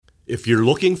If you're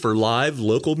looking for live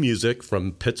local music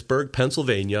from Pittsburgh,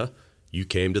 Pennsylvania, you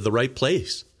came to the right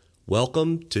place.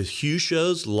 Welcome to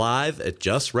Hughshows Live at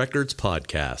Just Records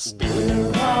podcast.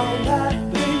 We're all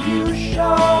at the Hugh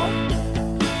Show.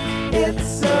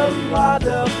 It's a lot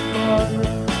of fun.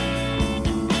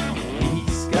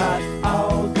 He's got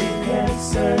all the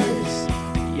answers.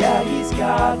 Yeah, he's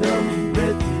got them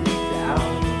written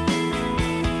down.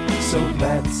 So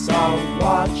let's all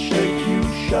watch a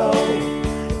Hugh Show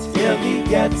till he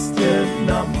gets to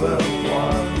number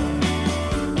one.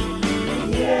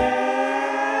 Yeah!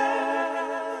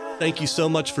 Thank you so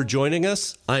much for joining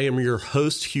us. I am your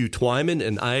host, Hugh Twyman,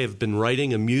 and I have been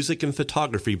writing a music and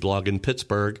photography blog in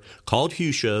Pittsburgh called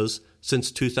Hughshows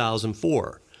since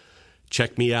 2004.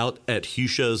 Check me out at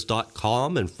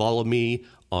Hughshows.com and follow me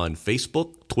on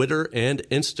Facebook, Twitter, and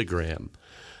Instagram.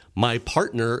 My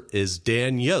partner is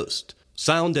Dan Yost,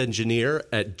 sound engineer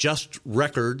at Just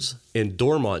Records in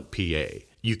Dormont, PA.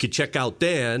 You can check out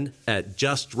Dan at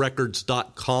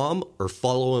justrecords.com or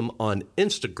follow him on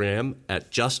Instagram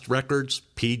at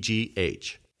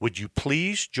justrecordspgh. Would you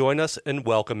please join us in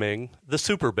welcoming the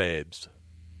Super Babes?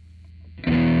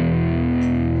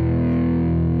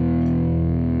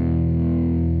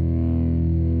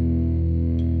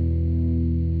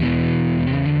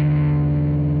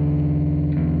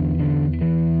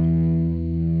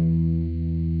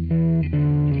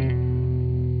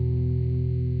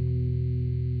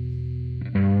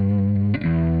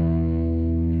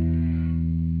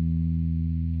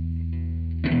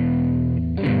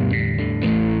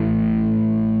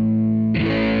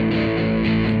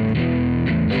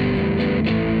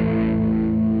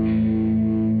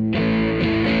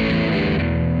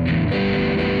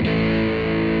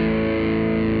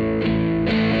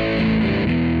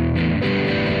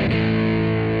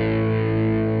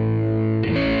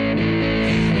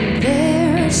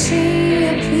 She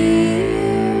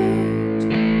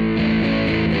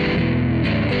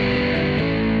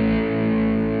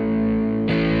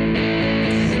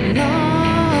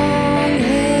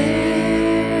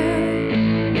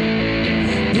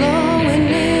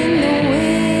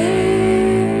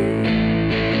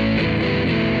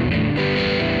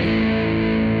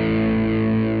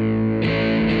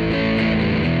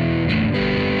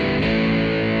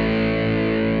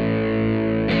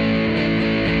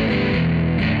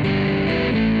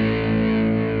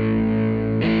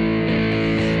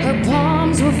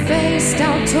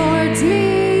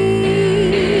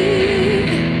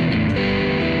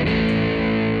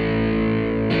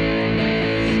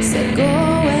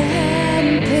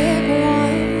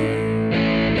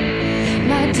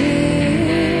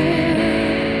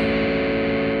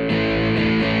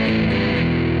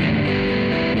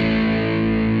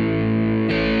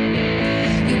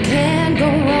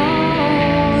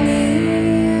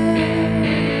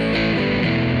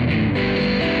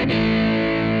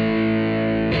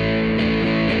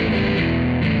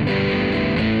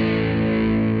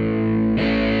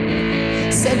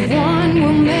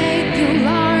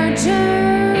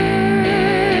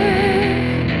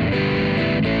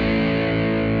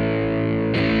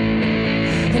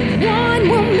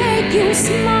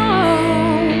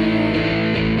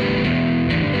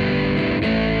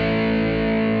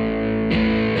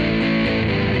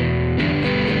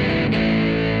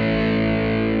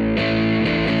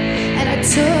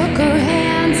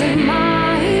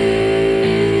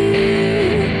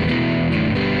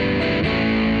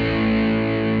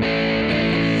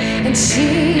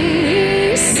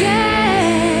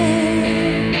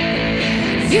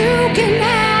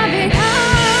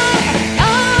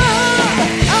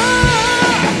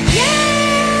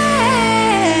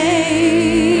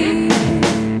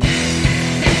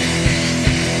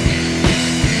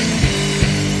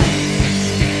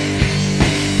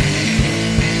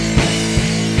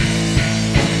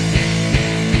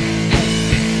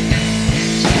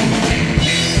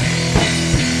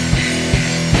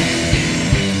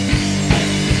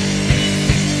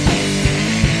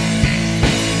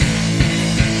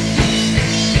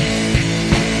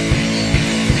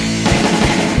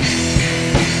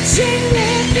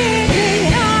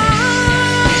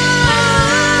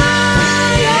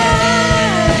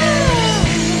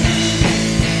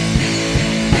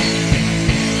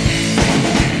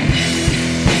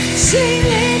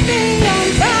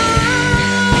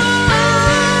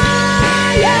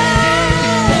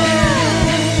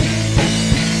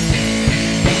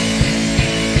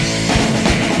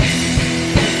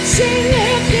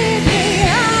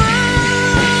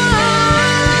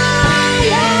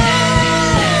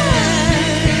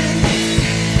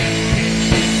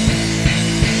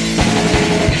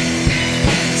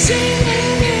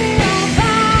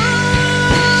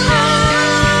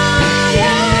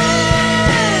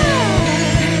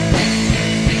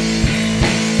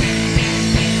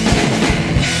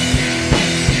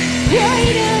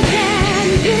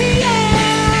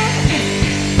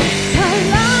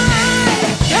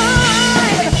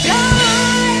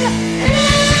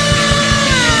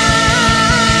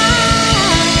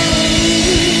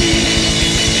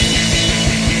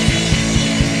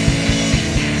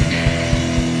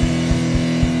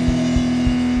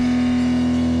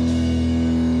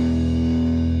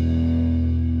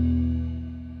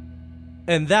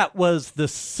And that was the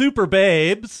Super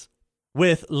Babes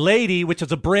with Lady, which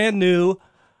is a brand new,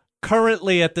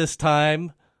 currently at this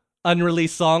time,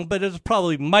 unreleased song, but it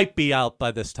probably might be out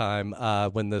by this time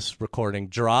when this recording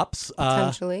drops.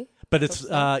 Potentially. But it's,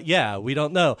 we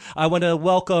don't know. I want to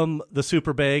welcome the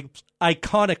Super Babes,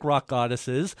 iconic rock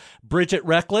goddesses, Bridget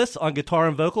Reckless on guitar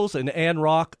and vocals, and Ann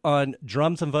Rock on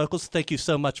drums and vocals. Thank you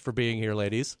so much for being here,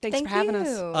 ladies. Thanks for having us.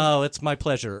 Oh, it's my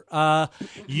pleasure.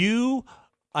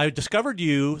 I discovered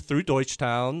you through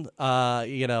Deutschtown.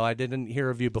 I didn't hear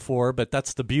of you before, but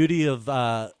that's the beauty of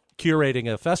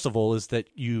curating a festival is that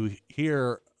you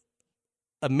hear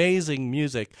amazing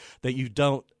music that you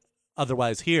don't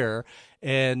otherwise hear.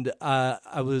 And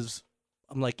I'm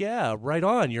like, yeah, right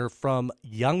on. You're from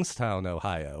Youngstown,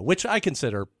 Ohio, which I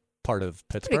consider part of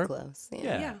Pittsburgh. Pretty close.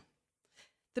 Yeah.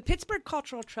 The Pittsburgh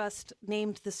Cultural Trust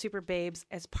named the Super Babes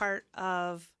as part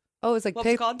of Oh, it's like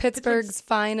Pittsburgh's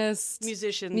finest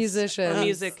musicians. Or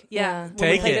music. Yeah. When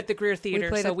Take we played it. at the Greer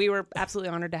Theater. We were absolutely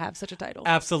honored to have such a title.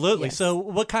 Absolutely. Yes. So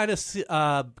what kind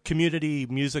of community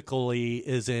musically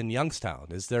is in Youngstown?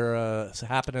 Is there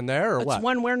happening there or It's what?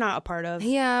 one we're not a part of.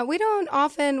 Yeah, we don't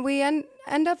often. We end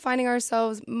up finding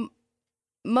ourselves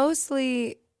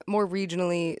mostly more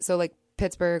regionally. So like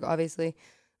Pittsburgh, obviously.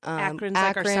 Akron's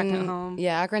like our second home.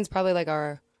 Yeah, Akron's probably like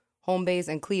our home base,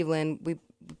 and Cleveland, we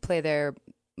play there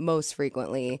most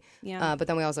frequently. Yeah. But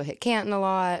then we also hit Canton a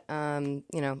lot,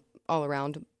 all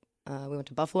around. We went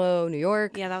to Buffalo, New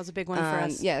York. Yeah, that was a big one for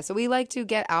us. Yeah, so we like to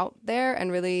get out there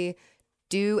and really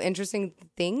do interesting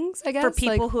things, I guess. For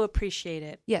people who appreciate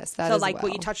it. Yes, that so as like well.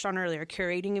 what you touched on earlier,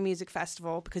 curating a music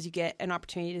festival because you get an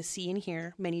opportunity to see and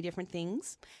hear many different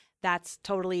things. That's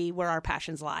totally where our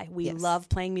passions lie. We love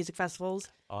playing music festivals.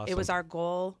 Awesome. It was our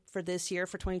goal for this year,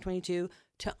 for 2022,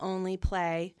 to only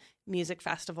play music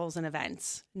festivals and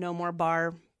events. No more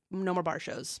bar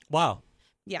shows. Wow.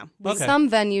 Yeah. Okay. Some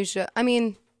venues should. I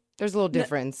mean, there's a little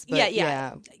difference. But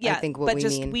yeah. I think what we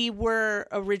mean. We were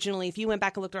originally, if you went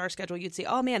back and looked at our schedule, you'd see,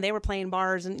 oh man, they were playing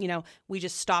bars, and we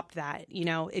just stopped that.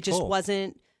 It just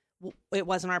wasn't. It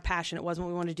wasn't our passion. It wasn't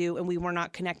what we wanted to do, and we were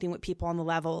not connecting with people on the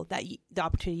level that the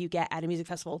opportunity you get at a music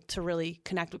festival to really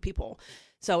connect with people.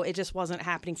 So it just wasn't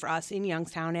happening for us in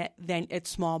Youngstown at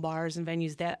small bars and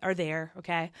venues that are there.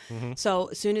 Okay, so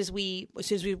as soon as we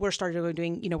were started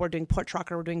doing, we're doing Port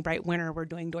Trucker, we're doing Bright Winter, we're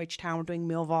doing Deutschtown, we're doing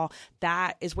Millville.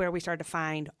 That is where we started to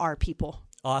find our people.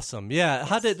 Awesome.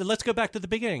 Yeah. Let's go back to the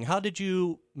beginning. How did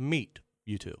you meet,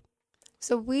 you two?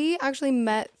 So we actually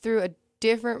met through a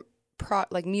different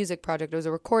music project. It was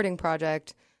a recording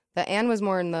project that Anne was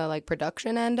more in the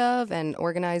production end of, and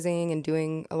organizing and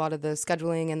doing a lot of the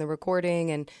scheduling and the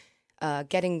recording and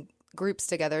getting groups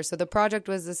together. So the project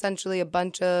was essentially a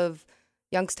bunch of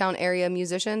Youngstown area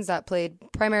musicians that played,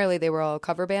 primarily they were all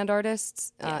cover band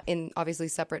artists in obviously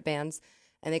separate bands,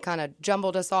 and they kind of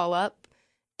jumbled us all up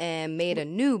and made a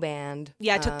new band.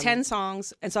 Yeah, I took 10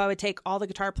 songs, and so I would take all the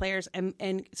guitar players,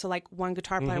 and so one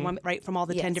guitar player, one right from all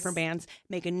the 10 different bands,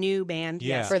 make a new band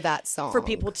for that song. For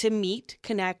people to meet,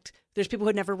 connect. There's people who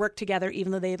had never worked together,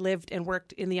 even though they had lived and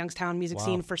worked in the Youngstown music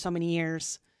scene for so many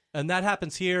years. And that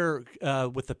happens here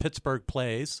with the Pittsburgh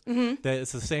plays.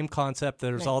 It's the same concept.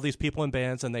 There's all these people in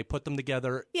bands, and they put them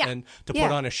together and to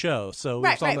put on a show. So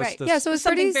it's almost this... Yeah, so it's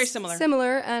something pretty very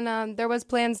similar. And there was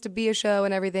plans to be a show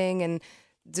and everything, and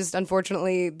just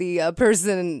unfortunately the other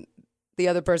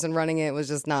person running it was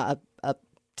just not up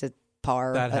to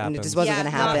par. That and it just wasn't going to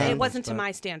happen. No, it wasn't to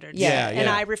my standards. Yeah. And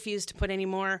I refused to put any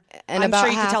more. And I'm about sure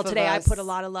you can half tell of today I us- put a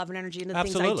lot of love and energy into the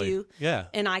things I do. Yeah.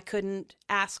 And I couldn't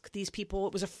ask these people.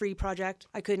 It was a free project.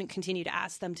 I couldn't continue to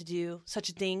ask them to do such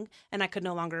a thing, and I could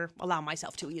no longer allow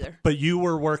myself to either. But you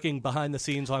were working behind the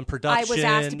scenes on production. I was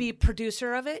asked to be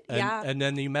producer of it. And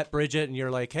then you met Bridget, and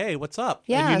you're like, "Hey, what's up?"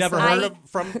 Yeah, and you never so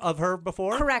heard of her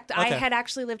before? Correct. Okay. I had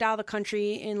actually lived out of the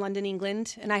country in London,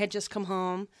 England, and I had just come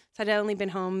home. So I'd only been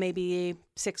home maybe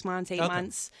 6 months, 8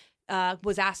 months.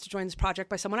 Was asked to join this project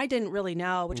by someone I didn't really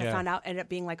know, which I found out ended up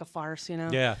being like a farce,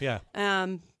 Yeah.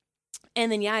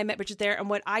 And then, I met Bridget there. And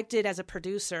what I did as a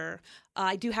producer,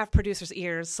 I do have producer's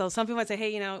ears. So some people might say,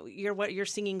 hey, your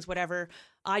singing's whatever.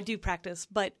 I do practice.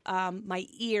 But my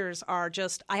ears are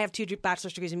just, I have 2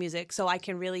 bachelor's degrees in music. So I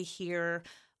can really hear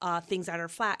things that are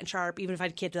flat and sharp. Even if I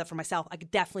can't do that for myself, I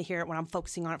could definitely hear it when I'm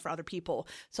focusing on it for other people.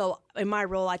 So in my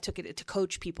role, I took it to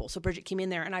coach people. So Bridget came in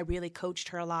there, and I really coached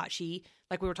her a lot. She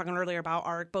like we were talking earlier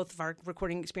about both of our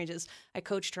recording experiences. I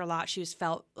coached her a lot. She just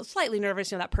felt slightly nervous.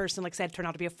 You know, that person, like I said, turned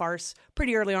out to be a farce.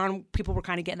 Pretty early on, people were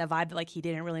kind of getting the vibe that like he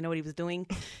didn't really know what he was doing.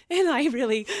 And I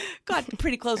really got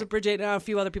pretty close with Bridget and a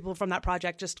few other people from that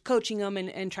project, just coaching them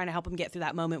and trying to help them get through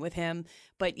that moment with him.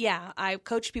 But yeah, I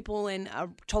coached people and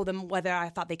told them whether I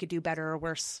thought they could do better or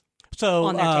worse. So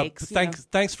on their takes,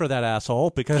 thanks for that, asshole,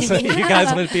 because you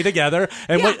guys wouldn't be together.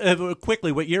 And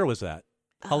what year was that?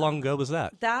 How long ago was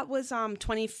that? That was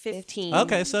 2015.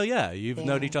 Okay, so you've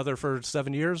known each other for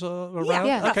 7 years around?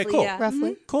 Yeah, okay, roughly, cool. yeah.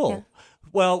 Roughly. Cool. Yeah.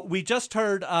 Well, we just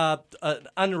heard an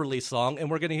unreleased song, and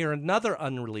we're going to hear another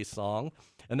unreleased song,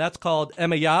 and that's called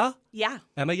Emma Ya? Yeah.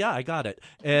 Emma Ya, I got it.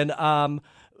 And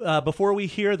before we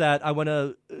hear that, I want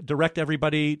to direct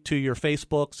everybody to your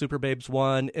Facebook,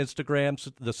 Superbabes1,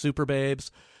 Instagram, the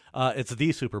Superbabes. It's the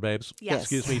Superbabes. Yes.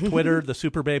 Excuse me. Twitter, the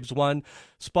Superbabes1.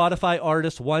 Spotify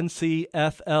artist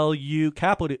 1CFLU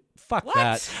capital. Fuck What?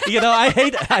 that. You know, I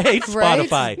hate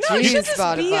Spotify. Right? No, you Jeez, should just be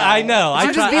Spotify. I know. You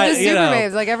should just be the you know.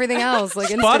 Superbabes, like everything else, like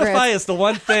Spotify Instagram. is the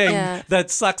one thing Yeah.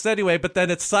 that sucks anyway, but then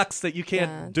it sucks that you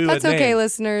can't do That's a name. okay,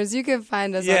 listeners. You can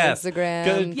find us Yes. on Instagram.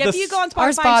 Good. Yeah, if you go on Our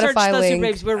Spotify and search Spotify the link.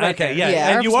 Superbabes, we're right Okay, there. yeah, Yeah,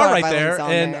 and our you are right Spotify there,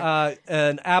 link's on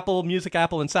and Apple Music,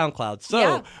 Apple, and SoundCloud. So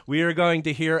Yeah. we are going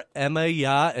to hear Emma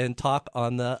Ya and talk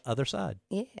on the other side.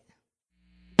 Yeah.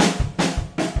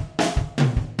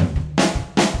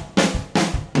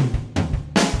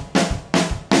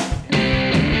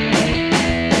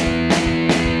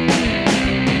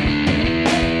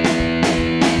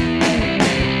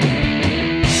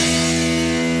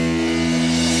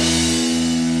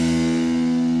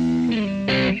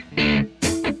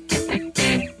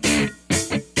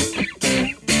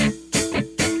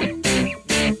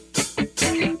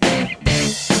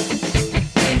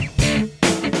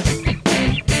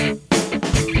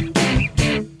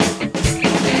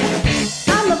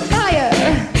 I'm a fire,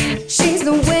 she's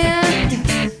the wind,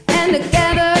 and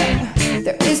together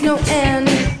there is no end.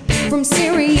 From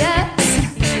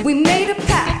serious, we made a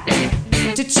pact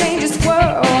to change this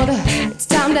world. It's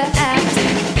time to act.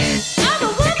 I'm a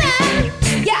woman,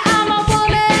 yeah, I'm a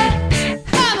woman.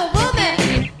 I'm a woman.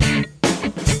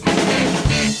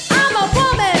 I'm a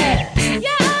woman,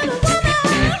 yeah, I'm a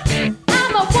woman.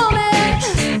 I'm a woman.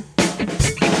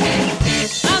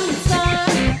 I'm the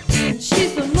sun,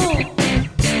 she's the moon,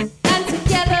 and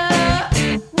together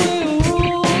we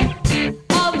rule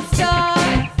all the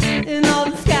stars in all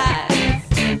the skies,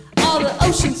 all the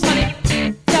oceans, honey,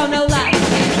 don't know lies.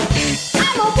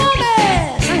 I'm a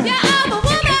woman, yeah, I'm a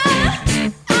woman.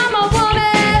 I'm a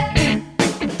woman.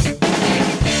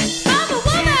 I'm a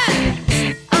woman.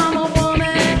 I'm a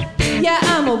woman, yeah,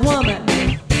 I'm a woman.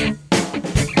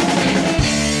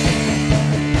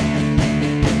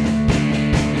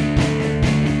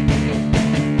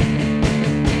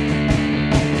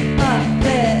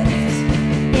 Uplift,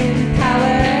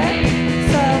 empower,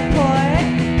 support,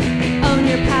 own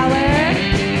your power,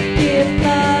 give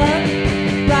love,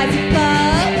 rise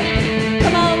above.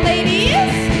 Come on,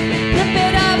 ladies, lift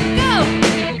it up, go.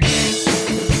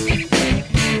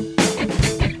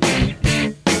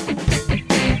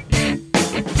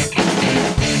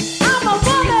 I'm a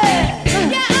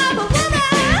woman, yeah, I'm a woman.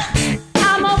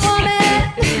 I'm a woman.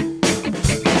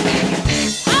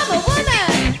 I'm a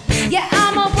woman. Yeah,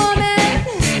 I'm a woman.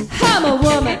 I'm a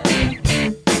woman.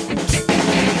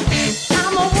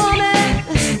 I'm a woman.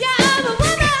 Yeah, I'm a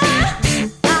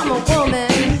woman. I'm a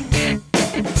woman.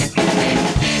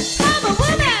 I'm a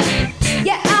woman.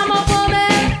 Yeah, I'm a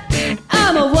woman.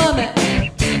 I'm a woman.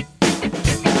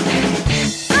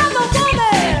 I'm a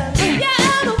woman. Yeah,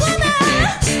 I'm a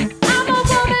woman. I'm a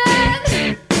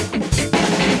woman.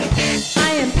 I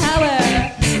am power.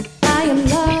 I am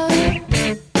love.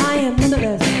 I am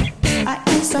limitless. I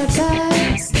am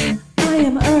stardust. I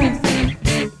am earth.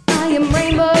 I am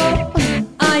rainbow.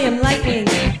 I am lightning.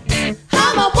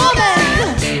 I'm a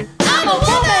woman. I'm a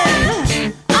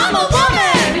woman. I'm a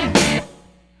woman.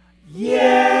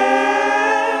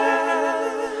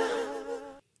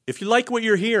 If you like what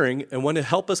you're hearing and want to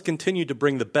help us continue to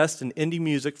bring the best in indie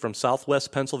music from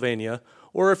Southwest Pennsylvania,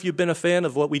 or if you've been a fan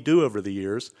of what we do over the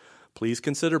years, please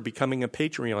consider becoming a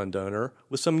Patreon donor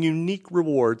with some unique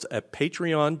rewards at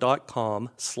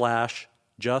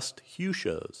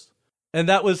patreon.com/justhughshows. And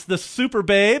that was the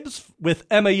Superbabes with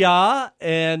Emma Ya.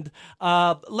 And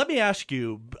let me ask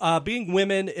you, being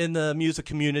women in the music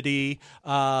community,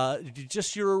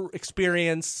 just your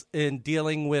experience in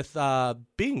dealing with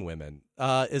being women.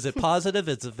 Is it positive?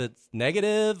 Is it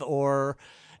negative? Or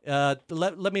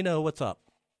let me know what's up.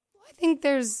 I think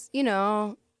there's,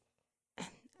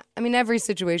 every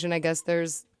situation, I guess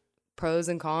there's pros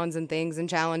and cons and things and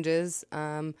challenges.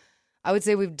 I would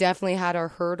say we've definitely had our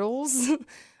hurdles.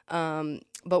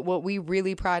 But what we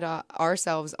really pride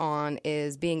ourselves on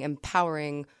is being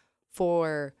empowering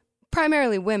for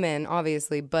primarily women,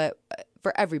 obviously, but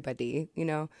for everybody, you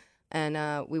know.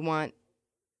 And we want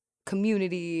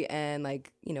community and,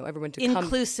 like, you know, everyone to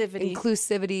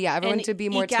inclusivity, yeah, everyone to be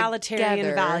more egalitarian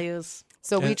together. Values.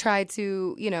 So we try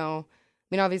to, you know,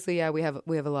 I mean, obviously, yeah, we have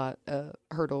a lot of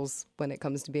hurdles when it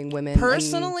comes to being women.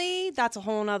 Personally, that'd be a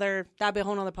whole nother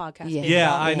podcast.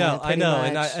 Yeah, I know.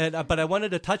 Much. But I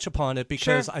wanted to touch upon it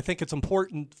because I think it's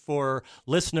important for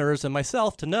listeners and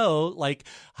myself to know, like,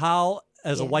 how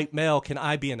as a white male can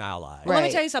I be an ally? Well, let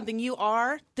me tell you something.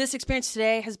 This experience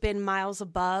today has been miles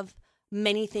above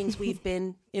many things we've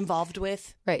been involved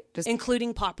with, right?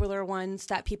 Including popular ones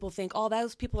that people think, oh,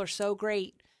 those people are so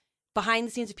great. Behind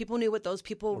the scenes, if people knew what those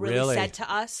people really said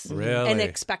to us and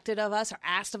expected of us or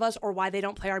asked of us, or why they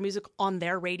don't play our music on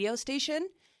their radio station,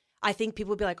 I think people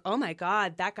would be like, oh my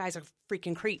God, that guy's a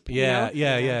freaking creep. Yeah, you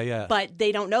know? yeah. But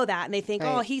they don't know that. And they think,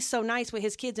 oh, he's so nice with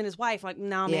his kids and his wife. Like,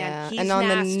 no, man, he's and on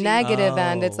nasty. the negative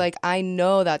end, it's like, I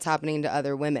know that's happening to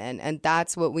other women. And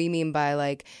that's what we mean by,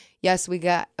 like, yes, we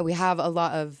have a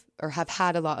lot of, or have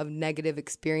had a lot of negative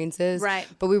experiences. Right.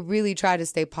 But we really try to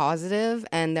stay positive,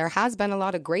 and there has been a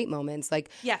lot of great moments. Like,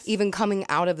 even coming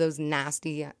out of those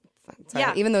nasty,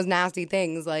 even those nasty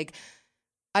things, like,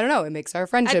 I don't know, it makes our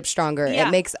friendship stronger. Yeah.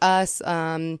 It makes us,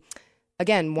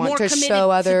 again, want to committed show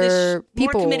other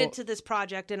people. More committed to this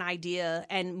project and idea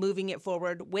and moving it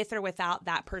forward with or without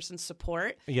that person's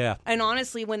support. Yeah. And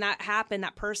honestly, when that happened,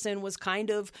 that person was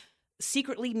kind of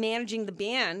secretly managing the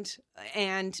band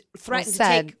and threatened to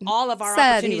take all of our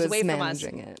opportunities away from us.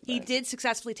 He did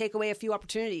successfully take away a few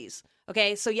opportunities.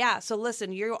 Okay, so so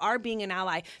listen, you are being an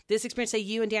ally. This experience that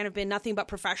you and Dan have been nothing but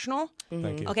professional.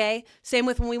 Thank you. Okay, same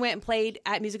with when we went and played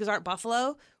at Music is Art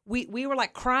Buffalo. We were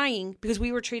like crying because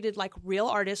we were treated like real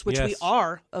artists, which we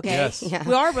are. Okay, yes.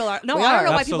 We are real artists. No, I don't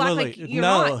know why people act like you're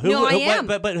not. I am.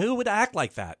 But who would act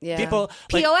like that? Yeah. People,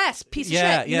 POS, piece of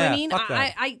shit. You know what I mean? Fuck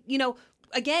that. I you know.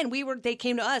 Again, they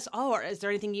came to us. Oh, is there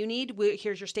anything you need?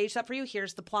 Here's your stage set for you.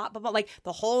 Here's the plot. Blah, blah. Like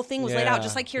the whole thing was laid out,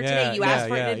 just like here today. You asked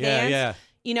for it in advance,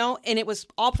 you know, and it was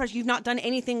all pressure. You've not done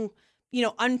anything, you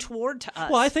know, untoward to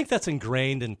us. Well, I think that's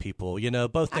ingrained in people. You know,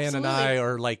 both Dan and I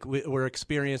are like we're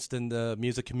experienced in the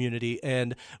music community,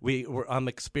 and I'm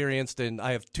experienced, and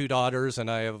I have 2 daughters, and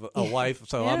I have a wife.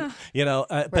 So I'm, you know,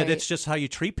 but it's just how you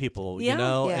treat people. You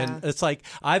know, and it's like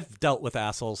I've dealt with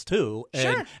assholes too,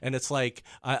 and it's like,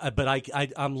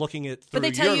 I'm looking at. But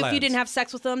they tell you if you didn't have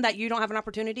sex with them that you don't have an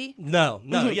opportunity. No,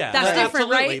 yeah, that's different,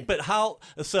 absolutely. right? But how?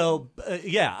 So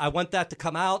I want that to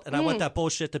come out, and I want that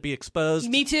bullshit to be exposed.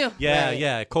 Me too. Yeah.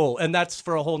 Yeah, cool. And that's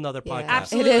for a whole nother podcast.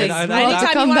 Absolutely. It is. And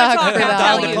anytime come you want back to talk for about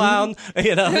that. down the clown,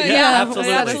 you know.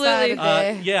 Absolutely.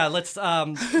 Let's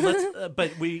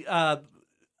but we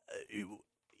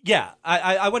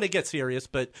I want to get serious,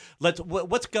 but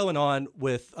what's going on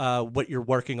with what you're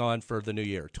working on for the new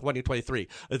year, 2023?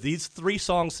 These 3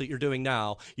 songs that you're doing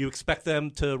now, you expect them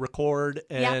to record,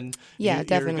 and you're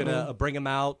going to bring them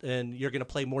out, and you're going to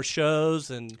play more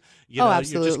shows, and you're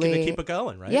just going to keep it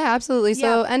going, right? Yeah, absolutely.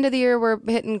 So end of the year, we're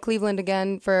hitting Cleveland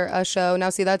again for a show. Now,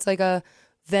 see, that's like a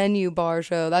venue bar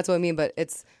show. That's what I mean, but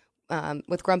it's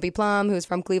with Grumpy Plum, who's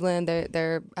from Cleveland.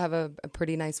 They have a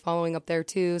pretty nice following up there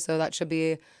too, so that should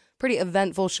be a pretty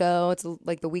eventful show. It's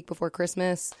like the week before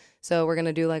Christmas, so we're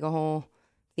gonna do like a whole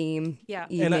theme. Yeah,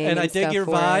 and I dig your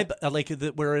vibe. Like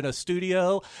that we're in a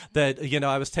studio. That, you know,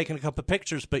 I was taking a couple of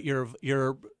pictures, but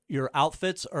your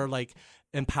outfits are like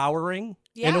empowering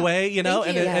in a way, you know,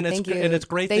 and it's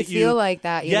great they that you feel like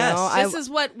that. You know? This is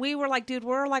what we were like, dude.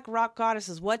 We're like rock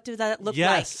goddesses. What do that look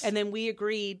like? And then we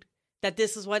agreed that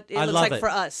this is what it looks like for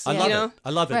us. I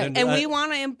love it. Right. And we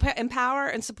want to empower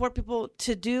and support people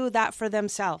to do that for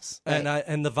themselves.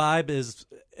 And the vibe is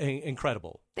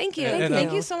incredible. Thank you.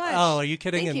 Thank you so much. Oh, are you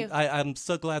kidding? Thank you. I'm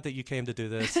so glad that you came to do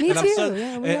this. Me and too. I'm so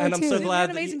glad. We had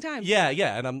an amazing time. Yeah,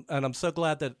 and I'm so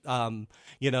glad that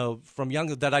you know, from young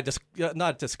that I just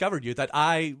not discovered you, that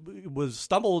I was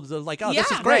stumbled like, oh, this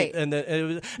is great,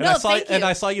 right.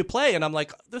 I saw you play, and I'm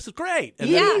like, this is great,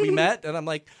 and then we met, and I'm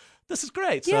like, this is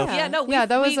great. So, that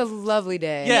was a lovely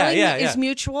day. Is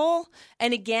mutual.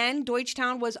 And again,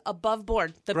 Deutschtown was above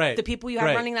board. The people you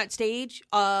had running that stage,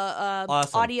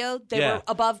 awesome. Audio, they were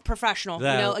above professional. You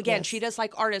know, again, treat us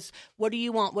like artists. What do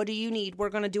you want? What do you need? We're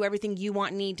going to do everything you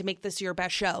want and need to make this your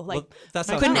best show. Like, I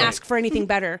couldn't ask for anything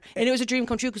better. And it was a dream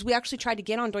come true because we actually tried to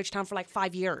get on Deutschtown for like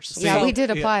 5 years. Yeah, we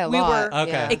did apply a lot.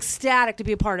 We were ecstatic to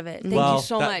be a part of it. Thank you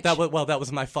so much. That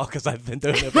was my fault because I've been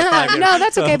doing it for 5 years. No,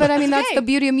 that's okay. But I mean, that's the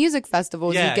beauty of music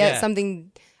festivals. You get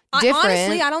something different.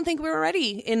 Honestly, I don't think we were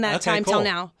ready in that time till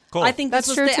now. Cool. I think That's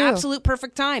this was true, the too. absolute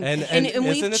perfect time. And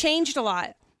we've isn't it- changed a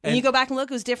lot. And and- you go back and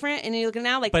look, it was different. And you look at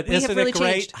now, like, But we have isn't really it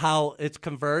great changed. how it's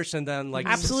converged and then like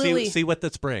Absolutely. see what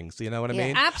this brings? You know what I Yeah.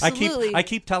 mean? Absolutely. I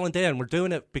keep telling Dan we're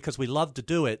doing it because we love to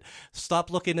do it.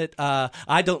 Stop looking at.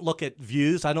 I don't look at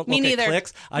views. I don't Me look neither. at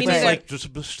clicks. I Me just neither. like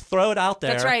just throw it out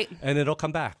there. That's right. And it'll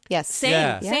come back. Yes. Same,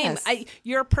 Yeah. same. Yes.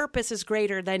 Your purpose is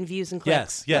greater than views and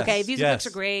clicks. Yes, okay, views and yes. clicks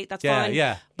are great. That's Yeah, fine.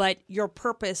 yeah. But your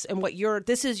purpose and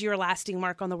this is your lasting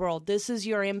mark on the world. This is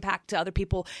your impact to other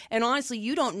people. And honestly,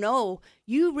 you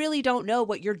really don't know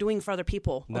what you're doing for other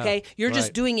people. No. Okay, you're just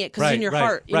Right. doing it because it's in your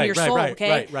heart, in your soul.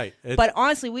 Okay, right. But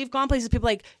honestly, we've gone places. People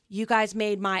like, you guys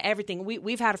made my everything.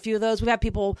 We've had a few of those. I've had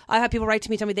people write to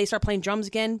me, tell me they start playing drums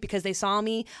again because they saw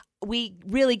me. We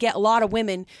really get a lot of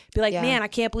women be like, Yeah. man, I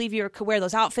can't believe you could wear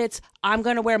those outfits. I'm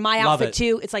going to wear my Love outfit it.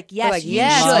 too. It's like, They're yes, like, you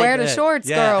yes, should. wear the it. shorts,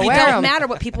 Yeah. girl. It It Wear don't 'em. matter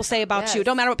what people say about Yes. you. It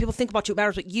don't matter what people think about you. It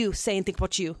matters what you say and think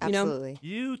about you. You know? Absolutely.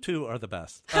 You two are the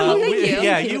best. Oh, thank you.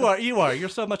 Yeah, Thank you are. You are. You're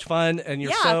so much fun, and you're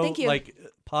Yeah, so thank you. like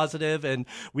positive. And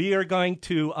we are going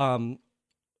to. I'm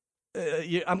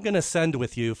going to ascend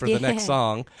with you for the next Yeah.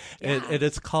 song. Yeah.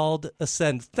 It's called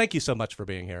Ascend. Thank you so much for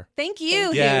being here. Thank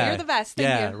you. Yeah, You're the best. Thank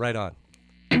yeah, you. right on.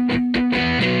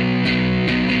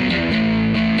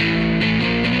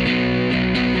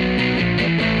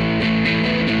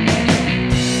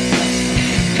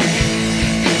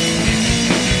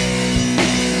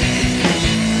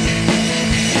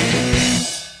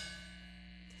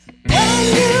 When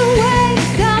you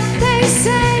wake up, they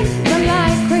say the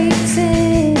light creeps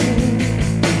in,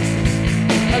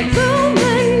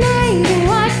 illuminating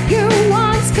what you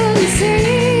once couldn't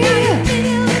see. And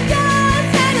you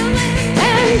ascend,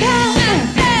 and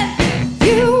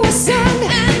you ascend,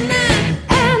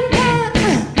 and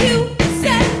you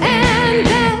ascend, and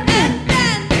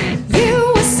you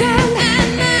ascend, and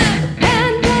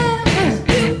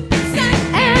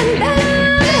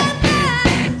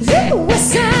you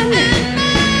ascend, and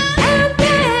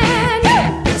then you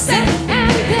ascend,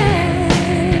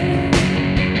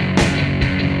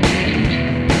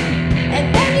 and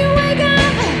then you wake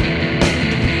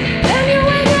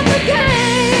up,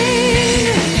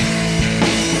 again.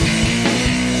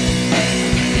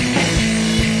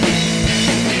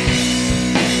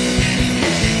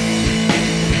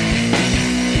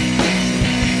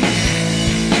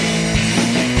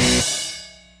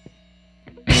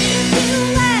 If you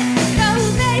let go,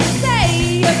 they say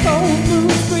you're cold, blue,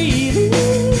 freely,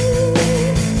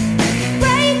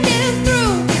 breaking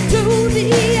through to the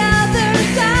other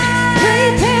side.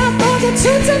 Prepare for the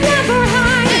truth to never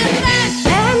hide.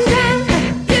 And then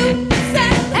you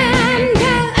ascend, and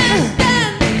then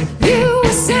you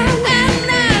ascend, and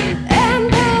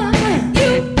then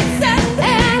you ascend,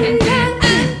 and then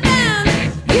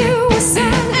you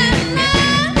ascend,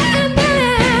 and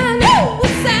then you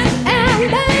ascend, and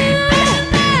then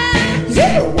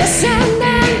you ascend, and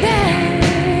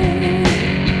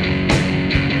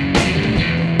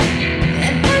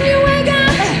then you wake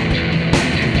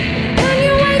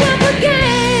up, again.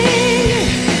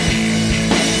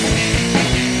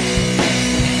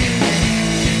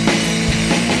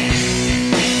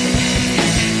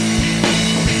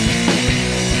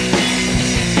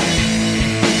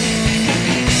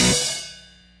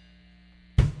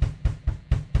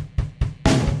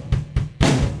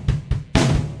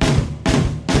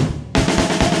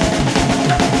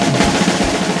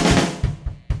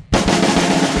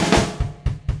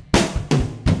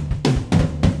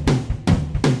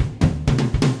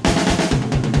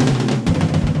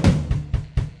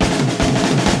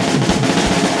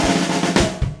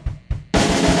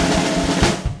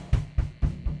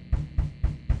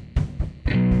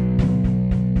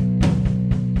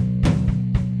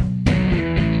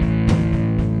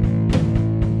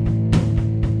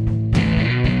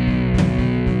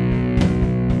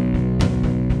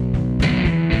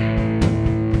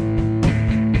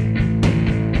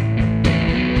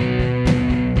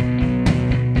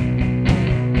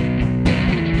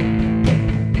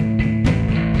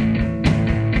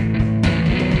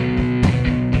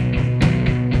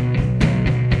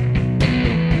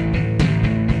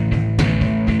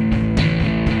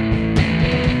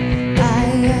 I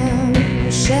am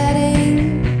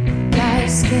shedding my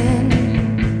skin,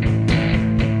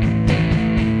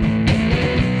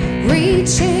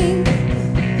 reaching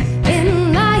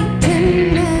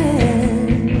enlightenment,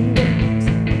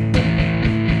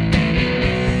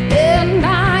 and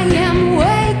I am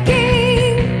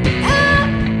waking up.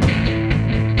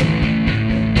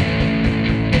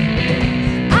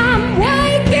 I'm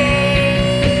waking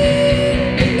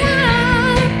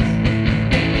up.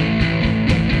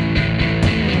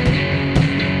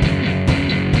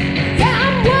 Yeah,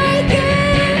 I'm waking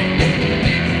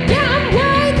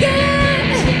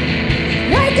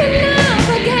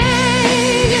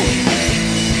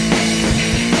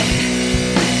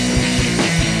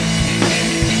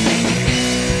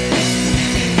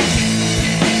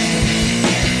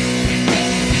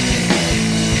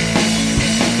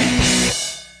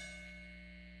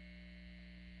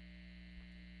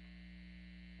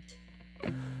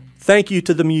Thank you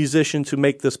to the musicians who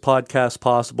make this podcast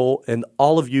possible and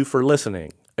all of you for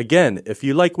listening. Again, if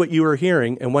you like what you are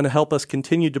hearing and want to help us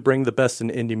continue to bring the best in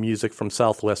indie music from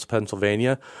Southwest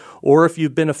Pennsylvania, or if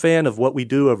you've been a fan of what we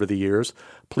do over the years,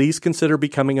 please consider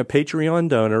becoming a Patreon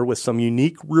donor with some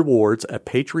unique rewards at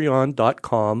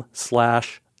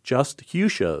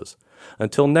patreon.com/justhughshows.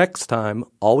 Until next time,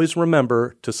 always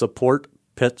remember to support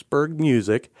Pittsburgh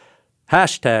music.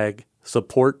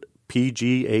 #support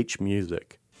PGH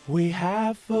music. We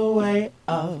have a way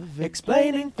of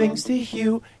explaining things to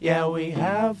you. Yeah, we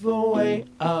have a way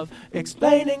of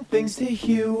explaining things to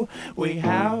you. We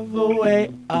have a way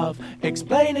of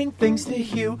explaining things to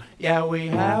you. Yeah, we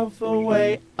have a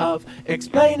way of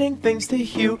explaining things to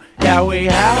you. Yeah, we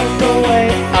have a way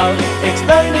of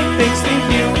explaining things to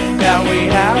you. Yeah, we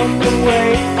have a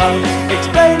way of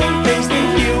explaining things to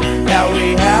you. Yeah,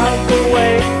 we have a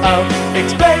way of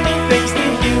explaining things to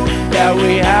you. Yeah,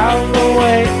 we have a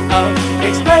way of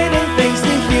explaining things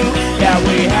to you. Yeah,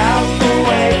 we have a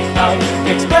way of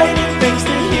explaining things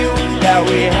to you. Yeah,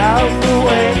 we have a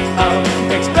way of